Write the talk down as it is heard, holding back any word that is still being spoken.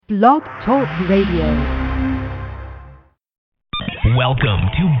Blog Talk Radio. Welcome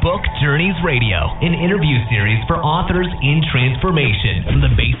to Book Journeys Radio, an interview series for authors in transformation. From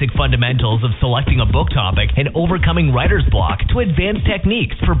the basic fundamentals of selecting a book topic and overcoming writer's block to advanced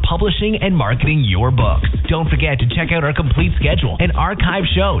techniques for publishing and marketing your books. Don't forget to check out our complete schedule and archive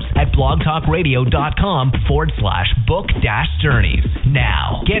shows at blogtalkradio.com/book-journeys.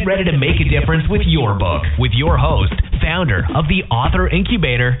 Now, get ready to make a difference with your book with your host, founder of the Author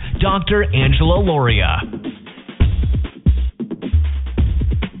Incubator, Dr. Angela Lauria.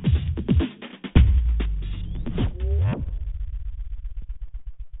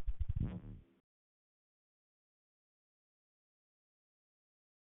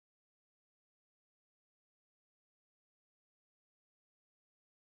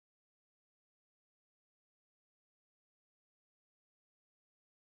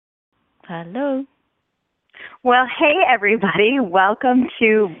 Hello. Well, hey, everybody. Welcome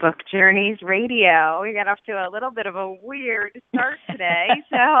to Book Journeys Radio. We got off to a little bit of a weird start today,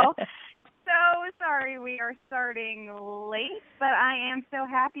 so sorry we are starting late, but I am so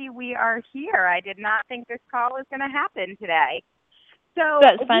happy we are here. I did not think this call was going to happen today. So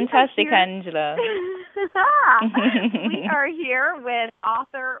that's fantastic, Angela. We are here with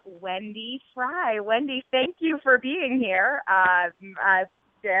author Wendy Fry. Wendy, thank you for being here. I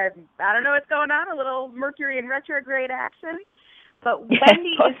don't know what's going on, a little Mercury in retrograde action. But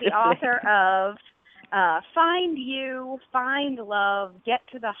Wendy is the author of Find You, Find Love, Get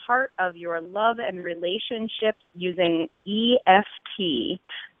to the Heart of Your Love and Relationships Using EFT,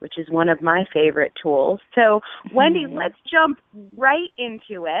 which is one of my favorite tools. So, Wendy, let's jump right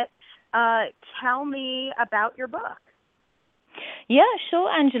into it. Tell me about your book. Yeah, sure,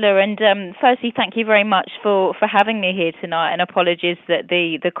 Angela. And firstly, thank you very much for having me here tonight, and apologies that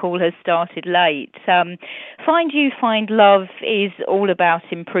the call has started late. Find You, Find Love is all about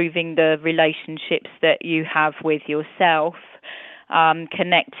improving the relationships that you have with yourself,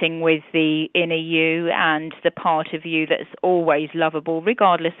 connecting with the inner you and the part of you that's always lovable,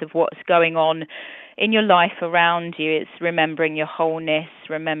 regardless of what's going on in your life around you. It's remembering your wholeness,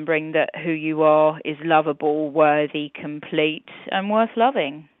 remembering that who you are is lovable, worthy, complete, and worth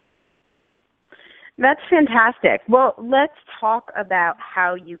loving. That's fantastic. Well, let's talk about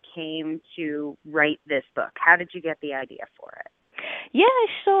how you came to write this book. How did you get the idea for it? Yeah,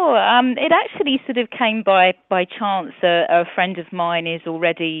 sure. It actually sort of came by chance. A friend of mine is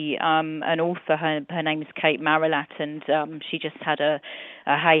already an author. Her name is Kate Marilat, and she just had a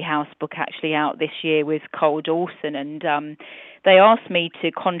Hay House book actually out this year with Cole Dawson, and they asked me to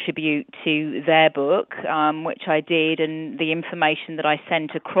contribute to their book, which I did, and the information that I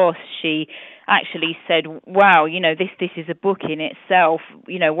sent across, she actually said, wow, this is a book in itself.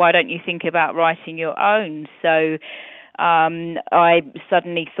 Why don't you think about writing your own? So I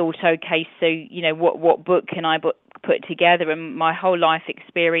suddenly thought, okay, so, what book can I put together? And my whole life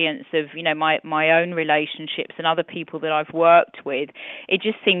experience of, my own relationships and other people that I've worked with, it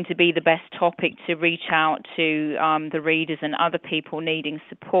just seemed to be the best topic to reach out to the readers and other people needing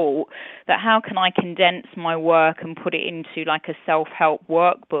support, that how can I condense my work and put it into like a self-help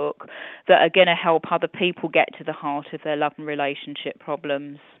workbook that are going to help other people get to the heart of their love and relationship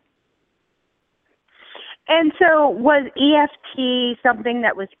problems. And so was EFT something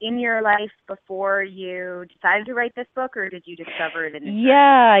that was in your life before you decided to write this book, or did you discover it in the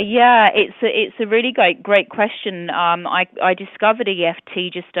Yeah. It's a really great question. I discovered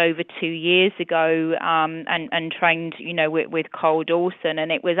EFT just over 2 years ago, and trained, with Cole Dawson,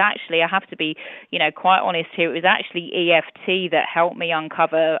 and it was actually, I have to be, quite honest here, it was actually EFT that helped me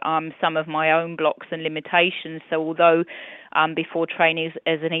uncover some of my own blocks and limitations. So although before training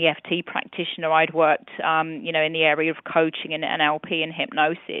as an EFT practitioner, I'd worked, in the area of coaching and NLP and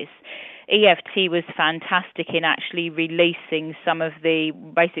hypnosis. EFT was fantastic in actually releasing some of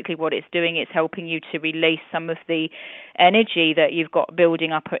basically what it's doing, it's helping you to release some of the energy that you've got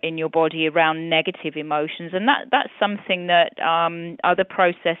building up in your body around negative emotions. And that's something that other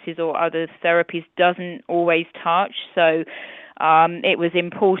processes or other therapies doesn't always touch. So it was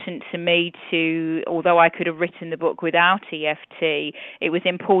important to me to, although I could have written the book without EFT, it was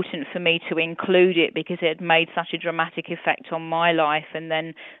important for me to include it because it had made such a dramatic effect on my life, and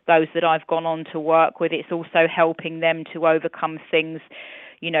then those that I've gone on to work with, it's also helping them to overcome things,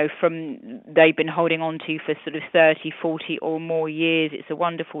 from they've been holding on to for sort of 30, 40 or more years. It's a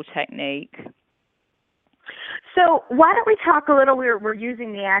wonderful technique. So why don't we talk a little, we're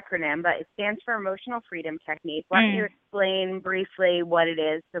using the acronym, but it stands for Emotional Freedom Technique. Why don't you explain briefly what it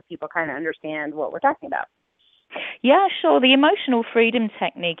is so people kind of understand what we're talking about? Yeah, sure. The emotional freedom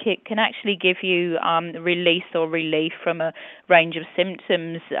technique, it can actually give you release or relief from a range of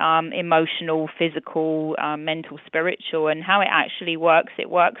symptoms, emotional, physical, mental, spiritual, and how it actually works. It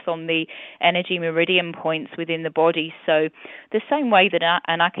works on the energy meridian points within the body. So the same way that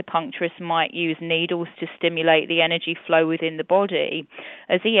an acupuncturist might use needles to stimulate the energy flow within the body,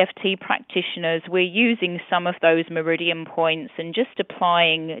 as EFT practitioners, we're using some of those meridian points and just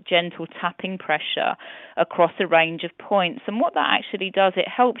applying gentle tapping pressure across a range of points. And what that actually does, it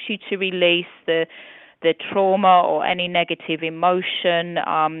helps you to release the trauma or any negative emotion,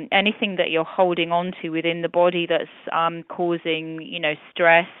 anything that you're holding on to within the body that's causing,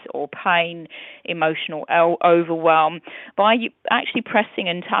 stress or pain, emotional overwhelm. By actually pressing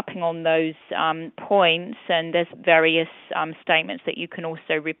and tapping on those points, and there's various statements that you can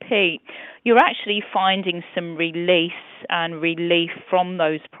also repeat, you're actually finding some release and relief from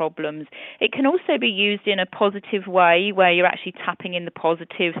those problems. It can also be used in a positive way where you're actually tapping in the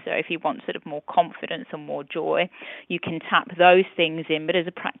positive. So if you want sort of more confidence or more joy, you can tap those things in. But as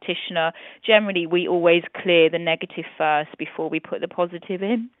a practitioner, generally we always clear the negative first before we put the positive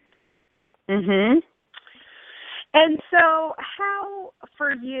in. Mhm. And so how,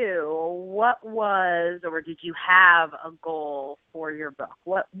 for you, what was, or did you have a goal for your book?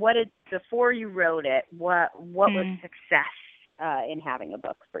 What did, before you wrote it, what was success in having a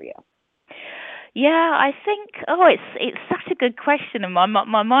book for you? Yeah, I think, it's such a good question, and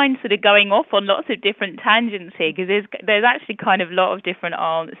my mind's sort of going off on lots of different tangents here, because there's actually kind of a lot of different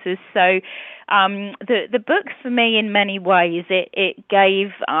answers. So the book for me, in many ways, it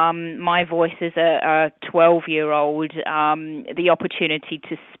gave my voice as a 12-year-old the opportunity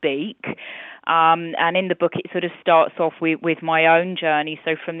to speak. And in the book, it sort of starts off with my own journey.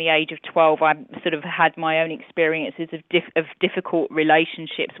 So from the age of 12, I sort of had my own experiences of difficult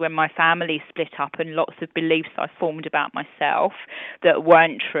relationships when my family split up, and lots of beliefs I formed about myself that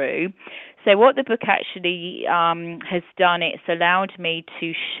weren't true. So what the book actually has done, it's allowed me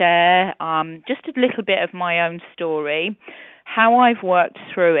to share just a little bit of my own story, how I've worked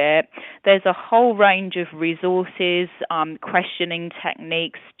through it. There's a whole range of resources, questioning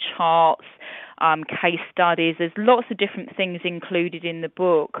techniques, charts, case studies. There's lots of different things included in the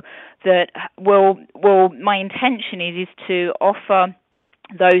book that my intention is to offer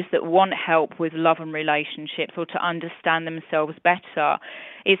those that want help with love and relationships, or to understand themselves better.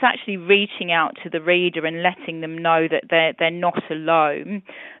 It's actually reaching out to the reader and letting them know that they're not alone,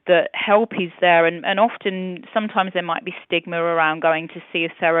 that help is there, and often, sometimes there might be stigma around going to see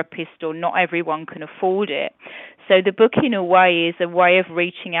a therapist, or not everyone can afford it. So the book, in a way, is a way of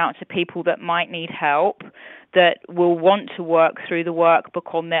reaching out to people that might need help, that will want to work through the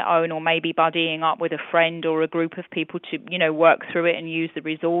workbook on their own, or maybe buddying up with a friend or a group of people to, work through it and use the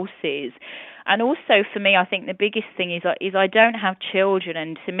resources. And also for me, I think the biggest thing is I don't have children,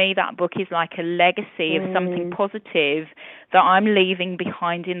 and to me that book is like a legacy of something positive that I'm leaving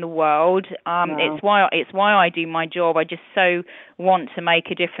behind in the world. Wow. It's why I do my job. I just so want to make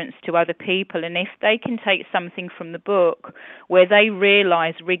a difference to other people, and if they can take something from the book where they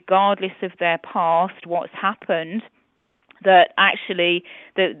realise, regardless of their past, what's happened, that actually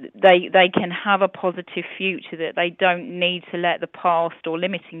that they can have a positive future, that they don't need to let the past or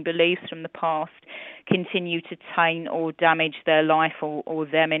limiting beliefs from the past continue to taint or damage their life or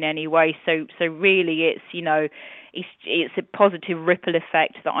them in any way. So really it's a positive ripple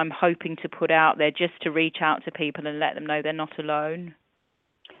effect that I'm hoping to put out there, just to reach out to people and let them know they're not alone.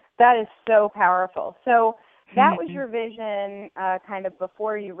 That is so powerful. So that was your vision kind of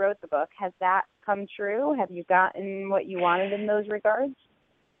before you wrote the book. Has that come true? Have you gotten what you wanted in those regards?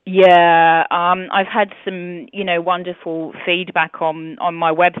 Yeah, I've had some, wonderful feedback on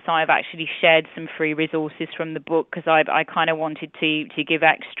my website. I've actually shared some free resources from the book, because I kind of wanted to give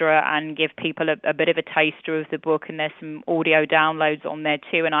extra and give people a bit of a taster of the book, and there's some audio downloads on there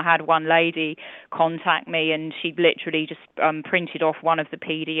too. And I had one lady contact me, and she literally just printed off one of the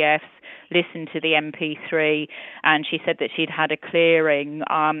PDFs, listened to the MP3, and she said that she'd had a clearing.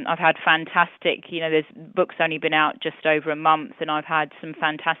 I've had fantastic, this book's only been out just over a month, and I've had some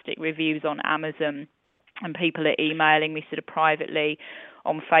fantastic reviews on Amazon, and people are emailing me sort of privately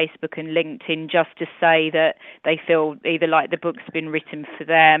on Facebook and LinkedIn just to say that they feel either like the book's been written for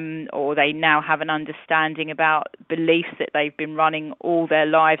them, or they now have an understanding about beliefs that they've been running all their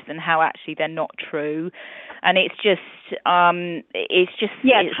lives and how actually they're not true. And it's just it's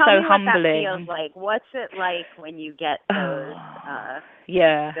so humbling. What that feels like. What's it like when you get those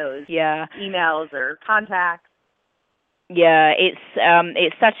those emails or contacts? Yeah,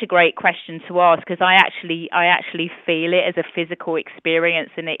 it's such a great question to ask, because I actually feel it as a physical experience,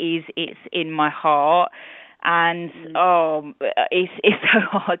 and it's in my heart. And it's so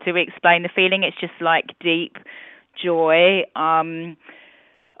hard to explain the feeling. It's just like deep joy.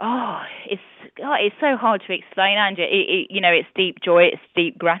 It's so hard to explain, Angela. It's deep joy, it's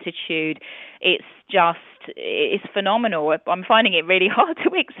deep gratitude. It's phenomenal. I'm finding it really hard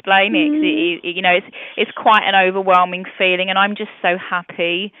to explain it. 'Cause it's quite an overwhelming feeling, and I'm just so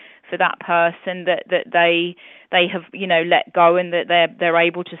happy for that person that they have let go, and that they're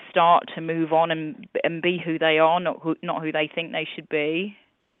able to start to move on and be who they are, not who they think they should be.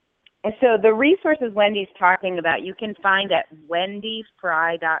 And so the resources Wendy's talking about, you can find at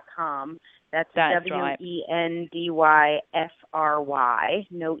wendyfry.com. That's WENDYFRY,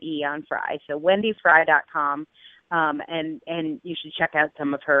 no E on Fry. So wendyfry.com, and you should check out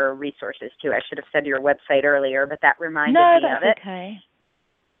some of her resources too. I should have said your website earlier, but that reminded me of it. No, that's okay.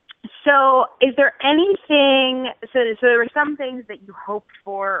 So is there anything, so there were some things that you hoped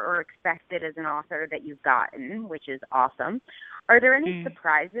for or expected as an author that you've gotten, which is awesome. Are there any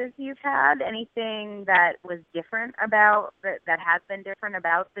surprises you've had? Anything that was different about, that has been different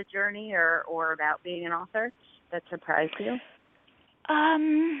about the journey or about being an author that surprised you?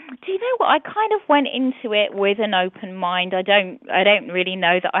 Do you know what? I kind of went into it with an open mind. I don't really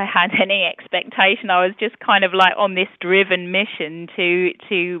know that I had any expectation. I was just kind of like on this driven mission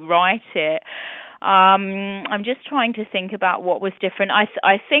to write it. I'm just trying to think about what was different. I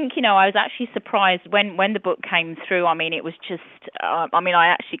think, I was actually surprised when the book came through. I mean, it was just, I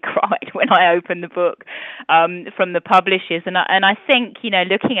actually cried when I opened the book from the publishers. And I think,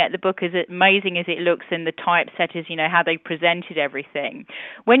 looking at the book, as amazing as it looks in the typesetters, how they presented everything,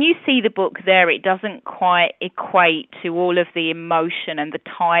 when you see the book there, it doesn't quite equate to all of the emotion and the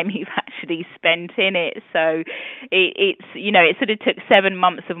time you've actually spent in it. So it sort of took 7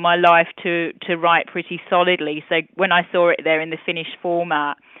 months of my life to write pretty solidly. So when I saw it there in the finished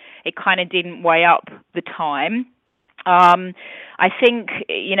format, it kind of didn't weigh up the time. I think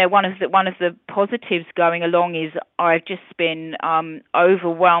one of the positives going along is I've just been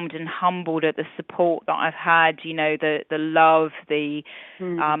overwhelmed and humbled at the support that I've had. The love, the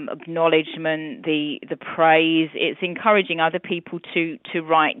acknowledgement, the praise. It's encouraging other people to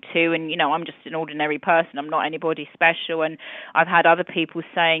write too. And I'm just an ordinary person. I'm not anybody special. And I've had other people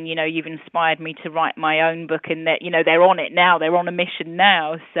saying, you've inspired me to write my own book, and that they're on it now. They're on a mission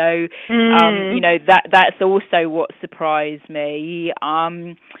now. So that's also what surprised me.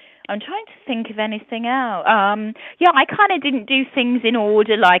 I'm trying to think of anything else. I kind of didn't do things in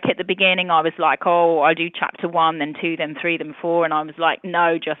order. Like at the beginning, I was like, I'll do chapter 1, then 2, then 3, then 4, and I was like,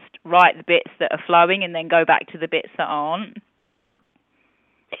 no, just write the bits that are flowing and then go back to the bits that aren't.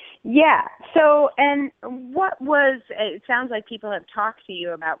 Yeah. So, and it sounds like people have talked to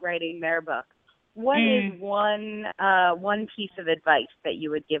you about writing their book. What is one piece of advice that you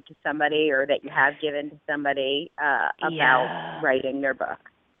would give to somebody, or that you have given to somebody about writing their book?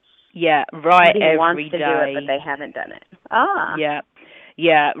 Yeah, write every every day. Wants to do it, but they haven't done it.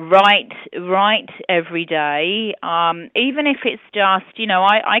 Yeah, write every day. Even if it's just,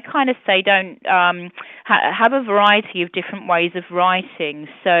 I kind of say don't have a variety of different ways of writing.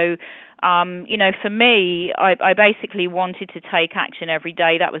 So, for me, I basically wanted to take action every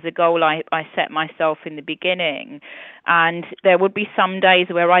day. That was a goal I set myself in the beginning. And there would be some days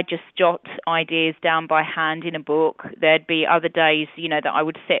where I just jot ideas down by hand in a book. There'd be other days, that I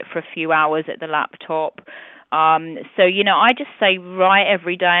would sit for a few hours at the laptop. So, I just say write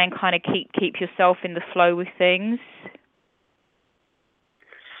every day and kind of keep yourself in the flow with things.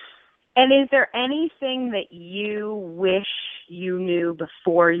 And is there anything that you wish you knew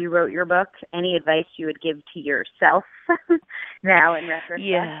before you wrote your book? Any advice you would give to yourself now in retrospect?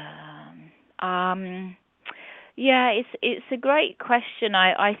 It's a great question.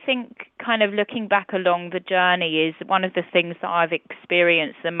 I think kind of looking back along the journey is one of the things that I've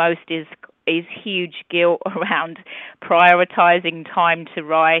experienced the most is huge guilt around prioritizing time to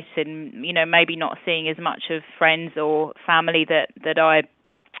write, and maybe not seeing as much of friends or family that I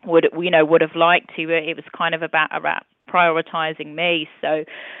would have liked to. It was kind of about prioritizing me. So,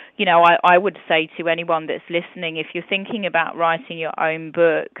 I would say to anyone that's listening, if you're thinking about writing your own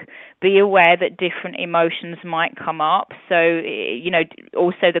book, be aware that different emotions might come up. So,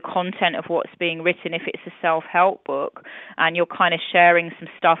 also the content of what's being written, if it's a self-help book and you're kind of sharing some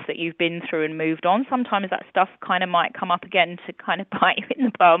stuff that you've been through and moved on, sometimes that stuff kind of might come up again to kind of bite you in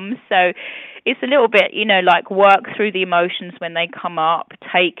the bum. So it's a little bit, like work through the emotions when they come up,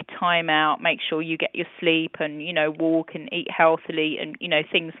 take time out, make sure you get your sleep and, walk and eat healthily and,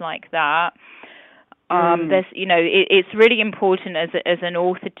 things like that. There's, it's really important as an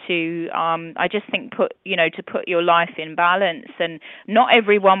author to, I just think to put your life in balance, and not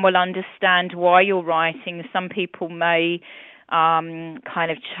everyone will understand why you're writing. Some people may kind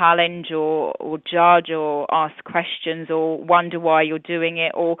of challenge or judge or ask questions or wonder why you're doing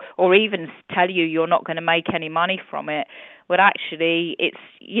it, or even tell you you're not going to make any money from it. But actually, it's,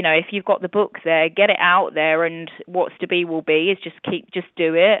 if you've got the book there, get it out there, and what's to be will be. Is just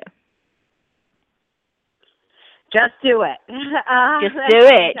do it. Just do it. Just do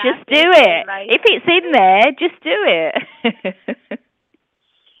it. Just do it. Right? If it's in there, just do it.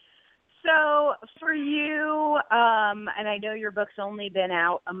 So for you, and I know your book's only been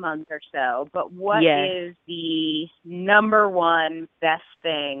out a month or so, but what is the number one best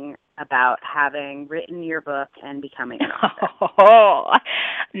thing about having written your book and becoming an author?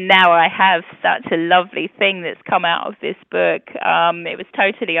 Now I have such a lovely thing that's come out of this book. It was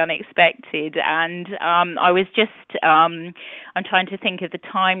totally unexpected, and I was just, I'm trying to think of the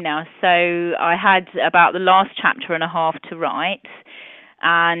time now. So I had about the last chapter and a half to write.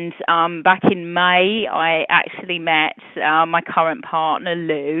 And back in May, I actually met my current partner,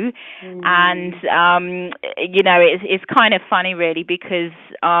 Lou. And, it's kind of funny, really, because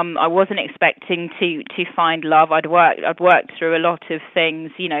I wasn't expecting to find love. I'd worked through a lot of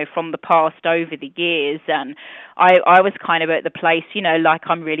things, from the past over the years. And I was kind of at the place, like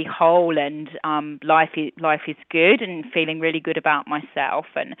I'm really whole and life is good and feeling really good about myself.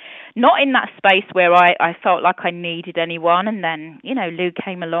 And not in that space where I felt like I needed anyone. And then, Lou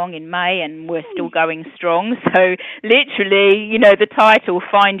came along in May and we're still going strong. So literally, the title,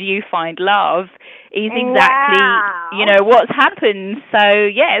 Find You, Find Love, is exactly, what's happened. So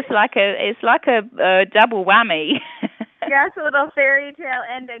yeah, it's like a double whammy. Yes, a little fairy tale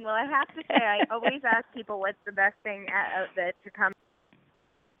ending. Well, I have to say, I always ask people what's the best thing to come.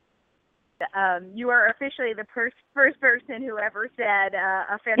 You are officially the first person who ever said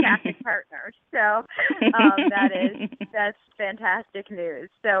a fantastic partner. So that's fantastic news.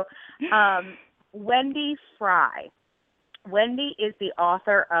 So Wendy Fry. Wendy is the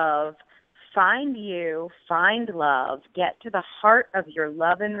author of Find You, Find Love, Get to the Heart of Your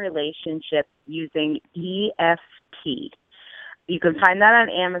Love and Relationship Using EFT. You can find that on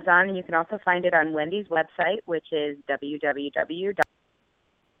Amazon, and you can also find it on Wendy's website, which is www.com.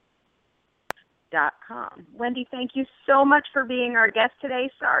 Wendy, thank you so much for being our guest today.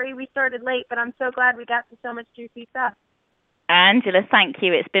 Sorry we started late, but I'm so glad we got to so much juicy stuff. Angela, thank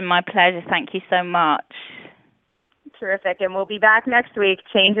you. It's been my pleasure. Thank you so much. Terrific. And we'll be back next week,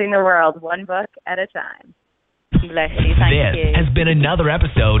 changing the world one book at a time. Bless you. Thank you. This has been another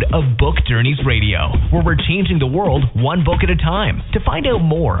episode of Book Journeys Radio, where we're changing the world one book at a time. To find out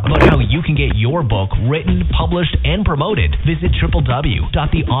more about how you can get your book written, published, and promoted, visit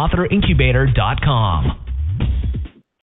www.theauthorincubator.com.